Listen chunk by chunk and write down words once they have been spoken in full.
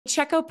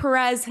Checo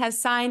Perez has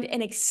signed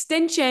an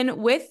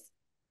extension with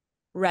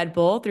Red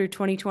Bull through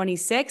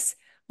 2026.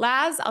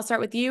 Laz, I'll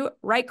start with you.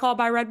 Right call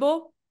by Red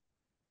Bull?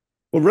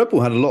 Well, Red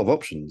Bull had a lot of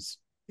options.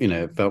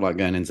 It felt like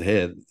going into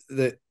here.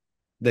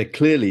 They're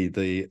clearly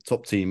the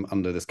top team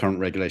under this current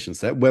regulation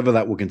set. Whether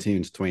that will continue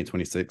into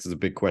 2026 is a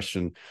big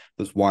question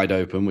that's wide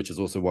open, which is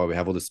also why we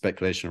have all this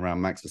speculation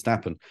around Max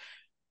Verstappen.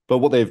 But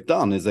what they've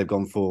done is they've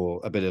gone for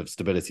a bit of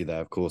stability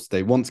there. Of course,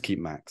 they want to keep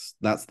Max.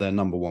 That's their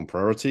number one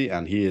priority,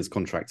 and he is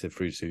contracted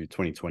through to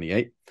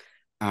 2028.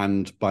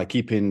 And by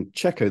keeping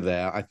Checo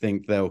there, I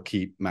think they'll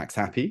keep Max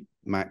happy.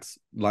 Max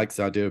likes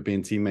the idea of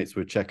being teammates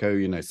with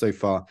Checo. So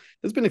far,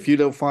 there's been a few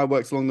little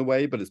fireworks along the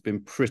way, but it's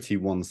been pretty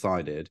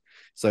one-sided.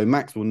 So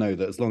Max will know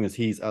that as long as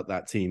he's at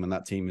that team and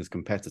that team is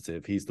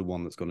competitive, he's the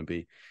one that's going to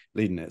be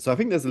leading it. So I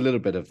think there's a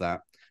little bit of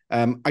that.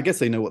 I guess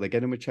they know what they're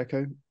getting with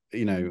Checo.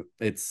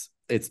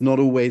 It's not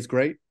always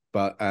great,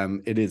 but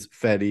it is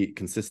fairly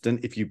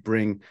consistent. If you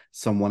bring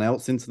someone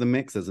else into the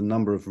mix, there's a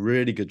number of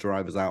really good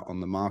drivers out on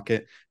the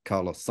market.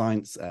 Carlos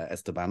Sainz,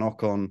 Esteban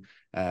Ocon,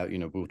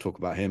 we'll talk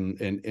about him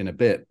in a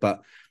bit, but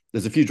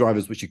there's a few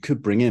drivers which you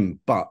could bring in,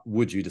 but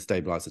would you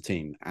destabilize the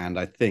team? And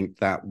I think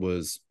that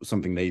was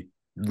something they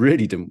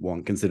really didn't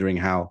want, considering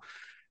how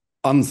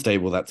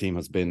unstable that team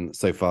has been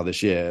so far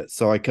this year.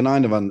 So I can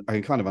kind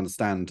of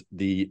understand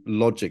the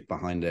logic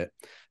behind it.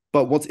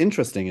 But what's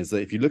interesting is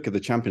that if you look at the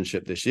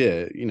championship this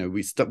year,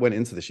 we went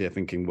into this year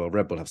thinking, well,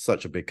 Red Bull have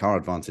such a big car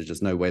advantage.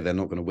 There's no way they're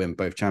not going to win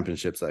both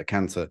championships at a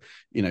canter.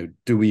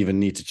 Do we even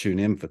need to tune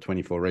in for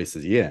 24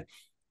 races a year?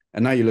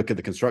 And now you look at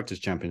the Constructors'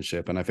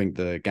 Championship, and I think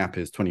the gap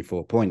is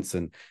 24 points.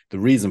 And the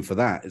reason for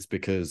that is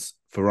because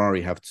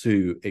Ferrari have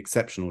two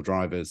exceptional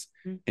drivers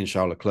in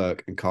Charles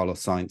Leclerc and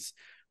Carlos Sainz,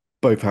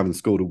 both having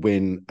scored a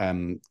win,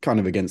 kind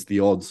of against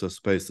the odds, I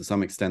suppose, to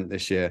some extent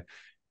this year.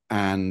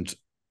 And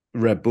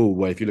Red Bull,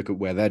 where if you look at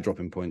where they're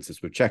dropping points,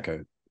 is with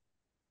Checo.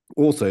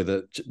 Also,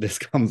 that this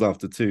comes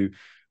after two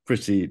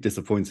pretty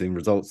disappointing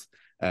results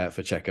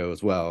for Checo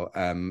as well,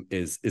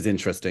 is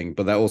interesting.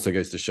 But that also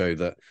goes to show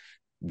that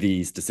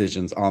these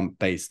decisions aren't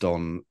based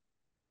on,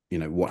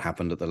 what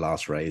happened at the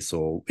last race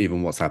or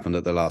even what's happened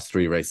at the last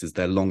three races.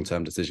 They're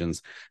long-term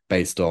decisions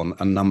based on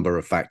a number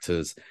of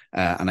factors.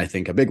 And I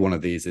think a big one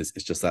of these is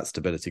just that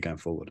stability going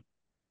forward.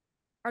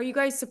 Are you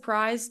guys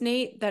surprised,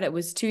 Nate, that it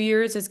was 2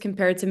 years as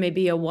compared to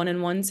maybe a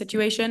 1-1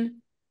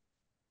 situation?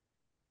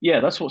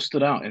 Yeah, that's what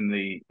stood out in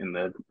the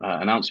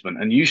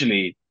announcement. And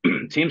usually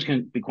teams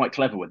can be quite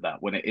clever with that.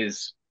 When it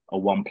is a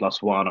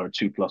 1+1 or a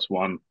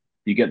 2+1,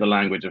 you get the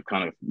language of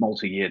kind of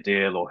multi-year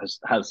deal or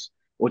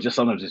or just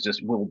sometimes it's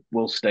just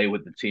will stay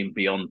with the team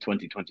beyond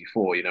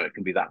 2024. It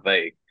can be that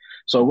vague.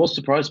 So I was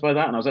surprised by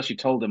that, and I was actually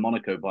told in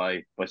Monaco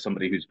by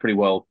somebody who's pretty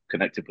well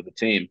connected with the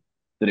team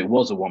that it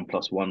was a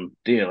 1+1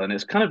 deal, and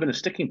it's kind of been a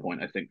sticking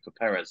point, I think, for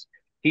Perez.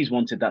 He's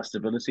wanted that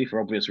stability for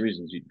obvious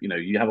reasons.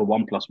 You have a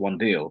 1+1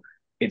 deal,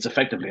 it's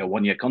effectively a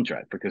 1-year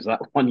contract because that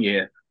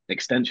 1-year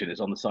extension is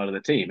on the side of the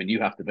team, and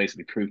you have to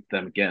basically prove to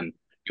them again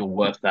you're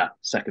worth that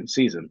second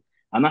season.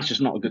 And that's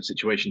just not a good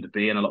situation to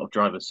be in. A lot of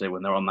drivers say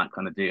when they're on that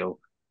kind of deal,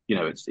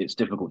 it's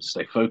difficult to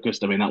stay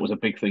focused. I mean, that was a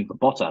big thing for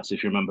Bottas.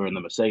 If you remember in the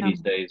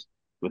Mercedes days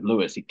with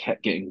Lewis, he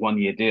kept getting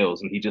 1-year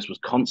deals, and he just was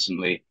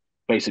constantly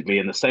basically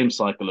in the same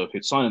cycle of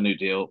he'd sign a new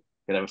deal,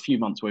 he'd have a few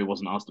months where he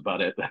wasn't asked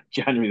about it.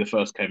 January the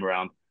 1st came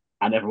around,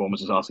 and everyone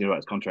was just asking about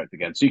his contract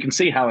again. So you can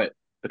see how it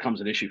becomes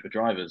an issue for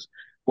drivers.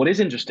 What is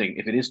interesting,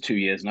 if it is 2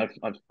 years, and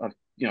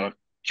I've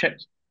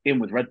checked in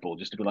with Red Bull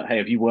just to be like, hey,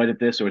 have you worded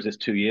this, or is this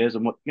 2 years?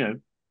 And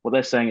what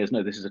they're saying is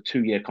no, this is a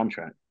 2-year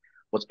contract.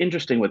 What's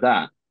interesting with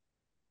that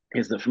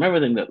is that from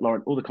everything that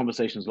all the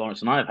conversations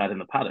Lawrence and I have had in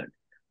the paddock,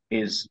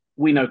 is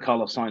we know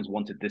Carlos Sainz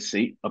wanted this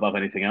seat above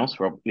anything else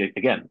for,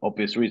 again,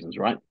 obvious reasons,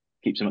 right?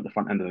 Keeps him at the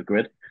front end of the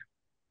grid.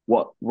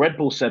 What Red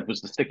Bull said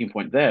was the sticking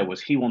point there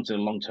was he wanted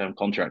a long-term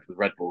contract with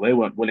Red Bull. They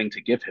weren't willing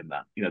to give him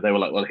that. They were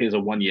like, well, here's a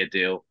 1-year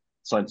deal.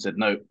 Sainz said,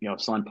 no,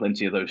 I've signed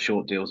plenty of those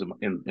short deals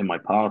in my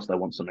past. I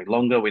want something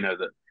longer. We know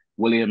that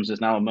Williams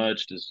has now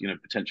emerged as,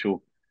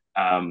 potential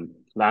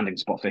landing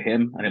spot for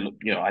him. And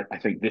I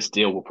think this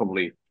deal will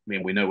probably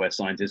mean we know where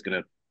Sainz is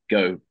going to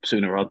go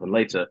sooner rather than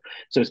later.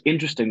 So it's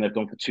interesting they've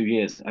gone for 2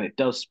 years, and it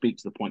does speak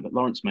to the point that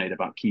Lawrence made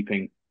about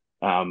keeping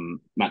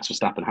Max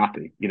Verstappen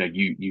happy.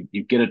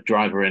 You get a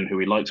driver in who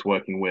he likes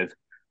working with,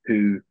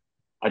 who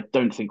I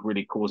don't think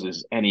really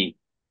causes any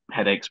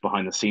headaches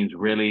behind the scenes,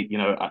 really.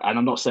 And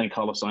I'm not saying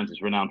Carlos Sainz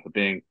is renowned for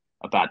being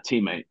a bad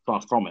teammate,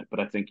 far from it. But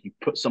I think you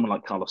put someone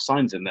like Carlos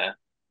Sainz in there,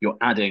 you're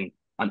adding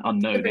an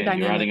unknown in.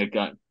 You're adding a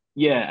guy,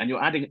 yeah, and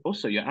you're adding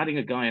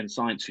a guy in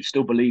Sainz who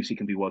still believes he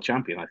can be world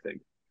champion. I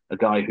think a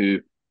guy who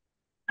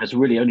has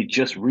really only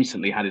just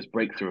recently had his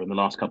breakthrough in the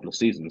last couple of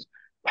seasons.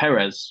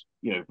 Perez,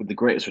 with the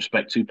greatest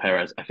respect to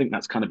Perez, I think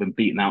that's kind of been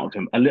beaten out of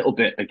him a little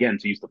bit, again,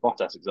 to use the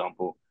Bottas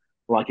example,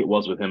 like it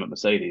was with him at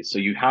Mercedes. So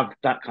you have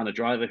that kind of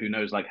driver who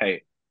knows, like,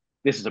 hey,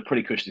 this is a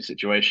pretty cushy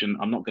situation.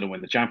 I'm not going to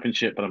win the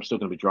championship, but I'm still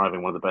going to be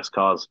driving one of the best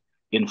cars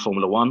in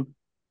Formula One.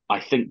 I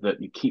think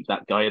that you keep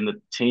that guy in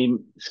the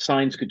team.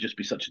 Sainz could just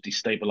be such a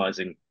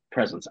destabilizing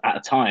presence at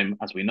a time,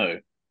 as we know,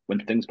 when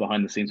things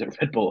behind the scenes at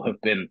Red Bull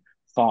have been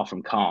far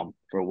from calm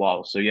for a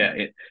while. So yeah,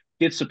 it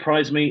did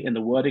surprise me in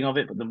the wording of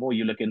it, but the more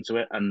you look into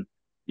it, and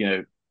you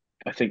know,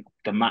 I think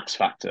the Max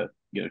factor,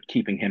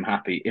 keeping him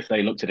happy, if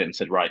they looked at it and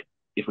said, right,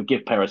 if we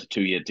give Perez a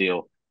 2-year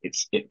deal,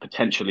 it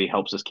potentially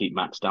helps us keep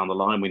Max down the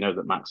line. We know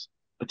that Max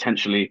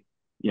potentially,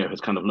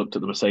 has kind of looked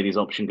at the Mercedes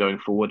option going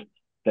forward.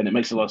 Then it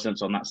makes a lot of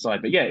sense on that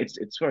side. But yeah,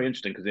 it's very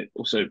interesting because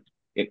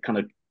it kind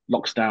of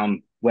locks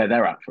down where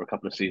they're at for a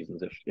couple of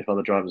seasons if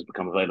other drivers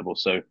become available.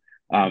 So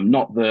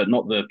not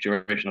the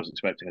duration I was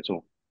expecting at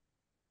all.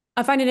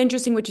 I find it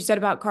interesting what you said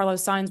about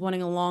Carlos Sainz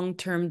wanting a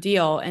long-term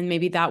deal, and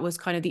maybe that was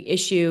kind of the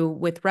issue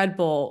with Red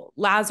Bull.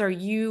 Laz, are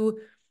you,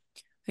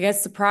 I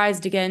guess,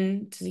 surprised,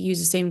 again, to use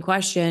the same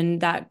question,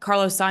 that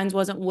Carlos Sainz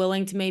wasn't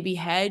willing to maybe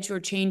hedge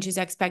or change his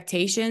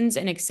expectations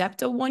and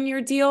accept a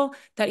 1-year deal,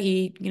 that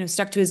he,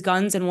 stuck to his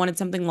guns and wanted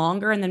something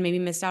longer and then maybe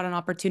missed out on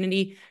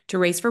opportunity to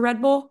race for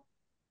Red Bull?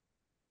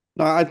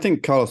 No, I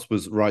think Carlos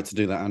was right to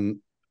do that. And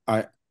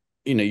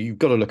you've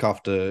got to look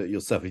after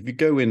yourself. If you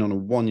go in on a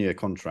 1-year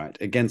contract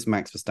against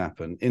Max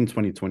Verstappen in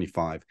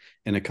 2025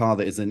 in a car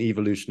that is an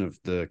evolution of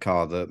the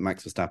car that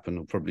Max Verstappen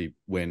will probably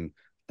win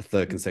a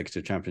 3rd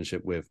consecutive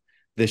championship with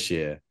this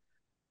year,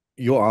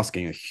 you're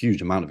asking a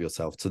huge amount of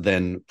yourself to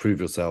then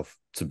prove yourself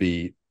to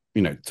be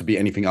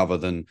anything other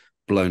than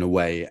blown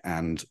away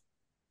and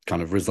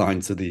kind of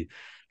resigned to the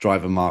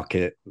driver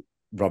market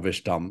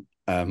rubbish dump,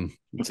 to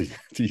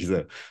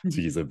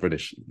use a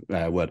British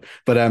word.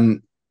 But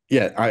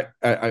yeah,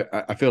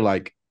 I feel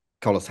like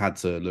Carlos had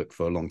to look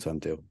for a long-term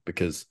deal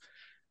because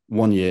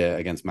 1 year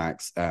against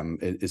Max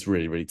is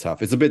really, really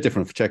tough. It's a bit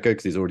different for Checo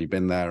because he's already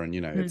been there, and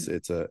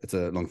it's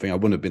a long thing. I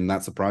wouldn't have been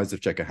that surprised if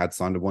Checo had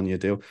signed a 1-year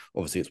deal.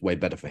 Obviously, it's way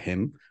better for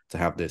him to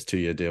have this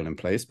 2-year deal in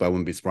place, but I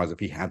wouldn't be surprised if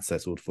he had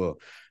settled for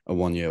a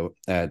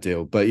 1-year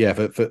deal. But yeah,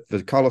 for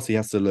Carlos, he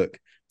has to look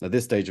at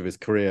this stage of his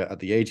career at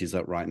the age he's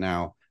at right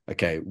now.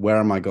 Okay, where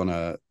am I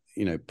gonna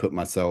put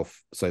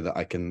myself so that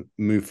I can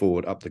move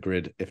forward up the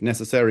grid if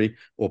necessary,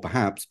 or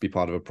perhaps be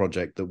part of a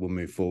project that will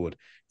move forward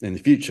in the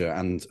future.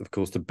 And of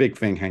course, the big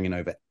thing hanging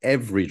over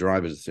every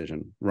driver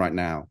decision right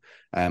now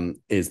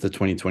is the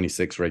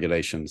 2026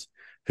 regulations.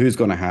 Who's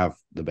going to have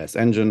the best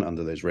engine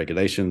under those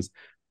regulations?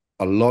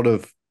 A lot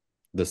of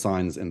the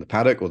signs in the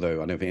paddock,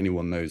 although I don't think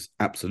anyone knows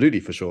absolutely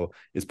for sure,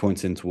 is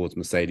pointing towards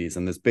Mercedes.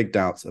 And there's big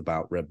doubts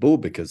about Red Bull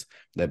because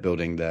they're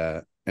building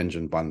their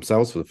engine by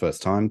themselves for the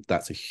first time.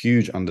 That's a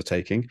huge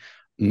undertaking.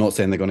 I'm not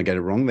saying they're going to get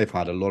it wrong. They've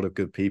had a lot of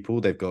good people.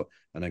 They've got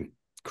an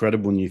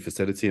incredible new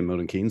facility in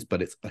Milton Keynes,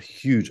 but it's a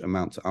huge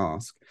amount to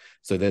ask.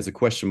 So there's a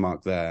question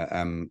mark there.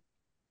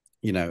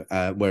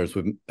 Whereas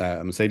with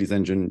a Mercedes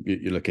engine,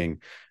 you're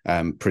looking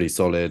pretty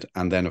solid.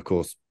 And then, of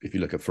course, if you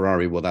look at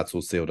Ferrari, well, that's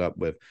all sealed up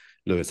with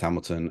Lewis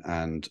Hamilton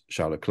and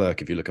Charles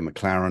Leclerc. If you look at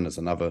McLaren as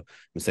another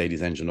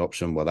Mercedes engine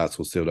option, well, that's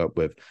all sealed up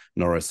with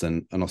Norris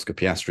and Oscar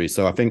Piastri.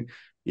 So I think,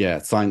 yeah,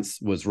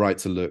 Sainz was right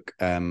to look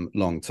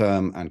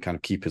long-term and kind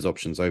of keep his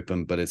options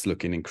open, but it's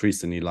looking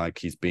increasingly like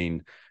he's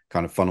been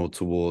kind of funneled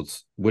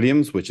towards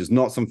Williams, which is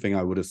not something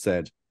I would have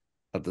said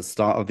at the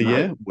start of the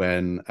year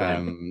when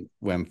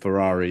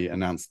Ferrari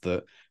announced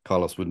that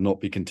Carlos would not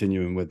be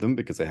continuing with them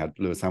because they had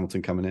Lewis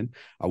Hamilton coming in.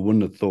 I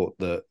wouldn't have thought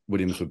that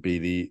Williams would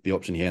be the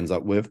option he ends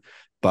up with.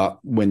 But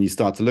when you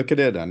start to look at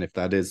it, and if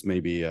that is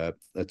maybe a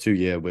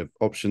 2-year with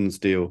options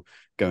deal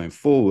going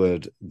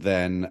forward,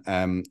 then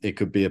it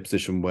could be a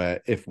position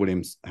where if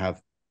Williams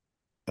have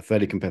a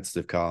fairly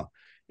competitive car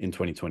in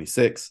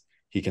 2026,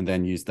 he can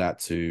then use that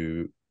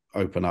to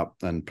open up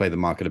and play the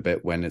market a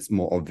bit when it's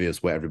more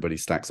obvious where everybody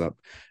stacks up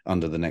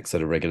under the next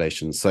set of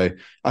regulations. So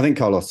I think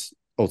Carlos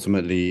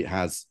ultimately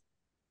has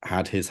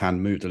had his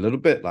hand moved a little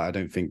bit. Like, I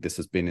don't think this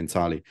has been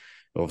entirely,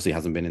 obviously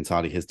hasn't been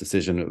entirely his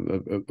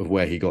decision of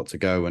where he got to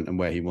go and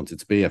where he wanted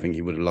to be. I think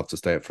he would have loved to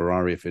stay at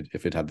Ferrari if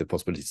it had the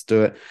possibility to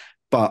do it.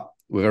 But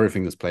with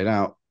everything that's played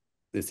out,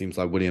 it seems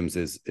like Williams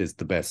is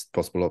the best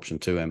possible option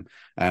to him.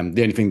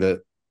 The only thing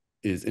that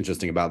is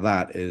interesting about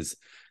that is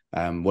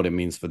what it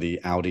means for the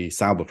Audi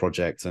Sauber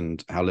project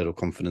and how little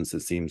confidence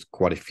it seems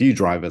quite a few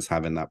drivers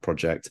have in that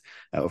project.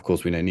 Of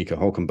course, we know Nico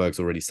Hülkenberg's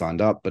already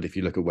signed up, but if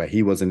you look at where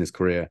he was in his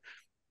career,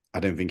 I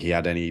don't think he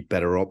had any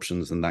better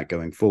options than that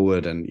going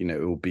forward. And,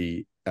 it will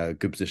be a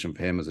good position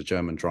for him as a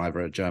German driver,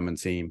 a German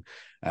team,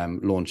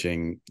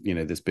 launching,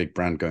 this big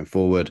brand going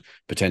forward,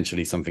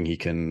 potentially something he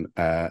can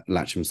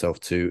latch himself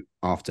to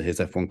after his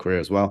F1 career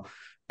as well.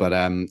 But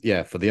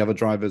for the other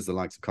drivers, the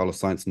likes of Carlos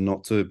Sainz,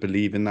 not to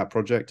believe in that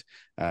project,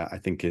 I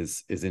think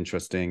is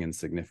interesting and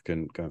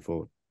significant going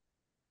forward.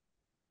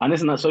 And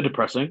isn't that so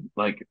depressing?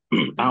 Like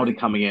Audi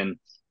coming in,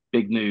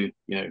 big new,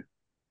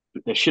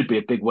 there should be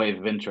a big wave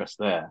of interest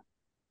there.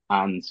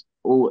 And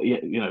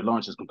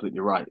Laurence is completely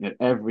right.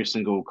 Every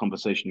single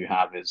conversation you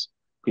have is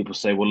people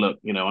say, well, look,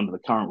 under the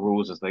current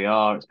rules as they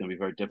are, it's going to be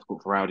very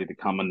difficult for Audi to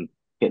come and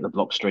hit the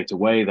block straight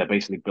away. They're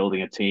basically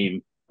building a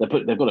team.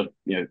 They've got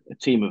a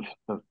team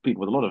of people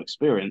with a lot of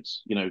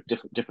experience,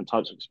 different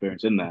types of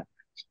experience in there,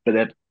 but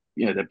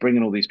they're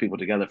bringing all these people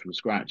together from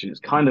scratch, and it's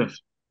kind of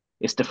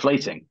it's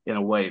deflating in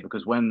a way,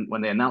 because when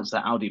they announced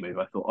that Audi move,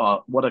 I thought,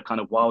 oh, what a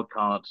kind of wild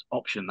card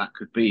option that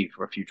could be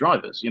for a few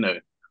drivers.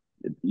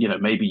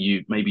 Maybe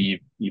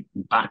you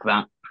back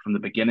that from the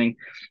beginning,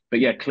 but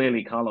yeah,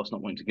 clearly Carlos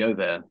not wanting to go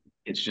there.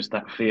 It's just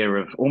that fear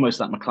of almost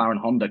that McLaren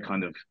Honda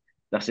kind of.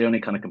 That's the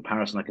only kind of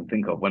comparison I can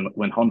think of.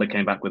 When Honda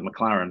came back with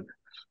McLaren,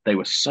 they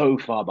were so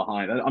far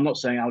behind. I'm not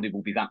saying Audi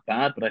will be that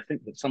bad, but I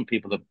think that some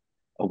people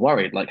are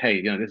worried. Like,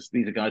 hey,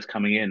 these are guys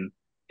coming in,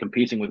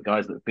 competing with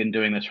guys that have been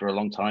doing this for a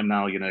long time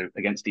now,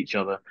 against each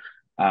other.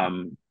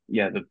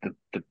 Yeah,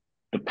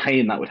 the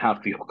pain that would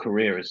have for your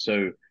career is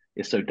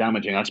so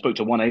damaging. I spoke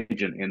to one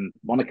agent in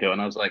Monaco,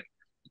 and I was like,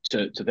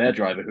 to their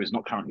driver who is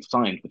not currently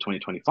signed for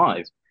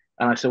 2025,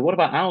 and I said, what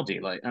about Audi?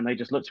 Like, and they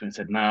just looked at me and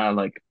said, nah,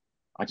 like,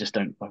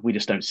 we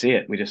just don't see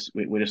it. We're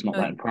just not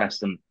that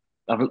impressed, and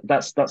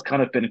that's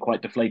kind of been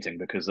quite deflating,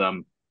 because I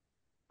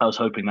was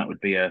hoping that would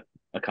be a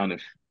kind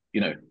of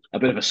a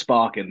bit of a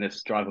spark in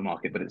this driver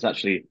market, but it's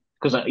actually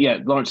because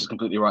Lawrence is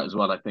completely right as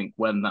well. I think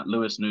when that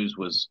Lewis news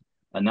was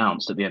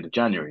announced at the end of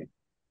January,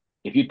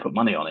 if you'd put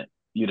money on it,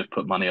 you'd have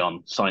put money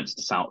on Sainz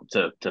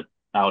to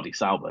Audi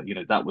Sauber.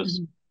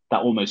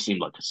 That almost seemed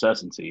like a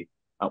certainty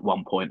at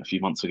one point a few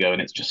months ago,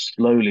 and it's just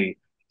slowly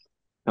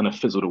kind of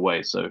fizzled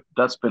away. So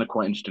that's been a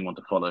quite interesting one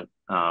to follow.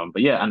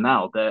 But yeah, and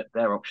now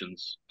their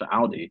options for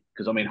Audi,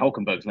 because I mean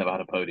Hulkenberg's never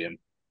had a podium.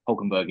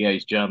 Hulkenberg, yeah,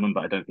 he's German,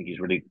 but I don't think he's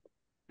really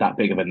that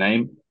big of a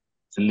name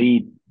to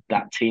lead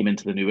that team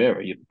into the new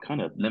era. You're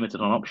kind of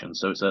limited on options,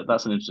 so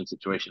that's an interesting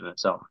situation in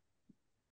itself.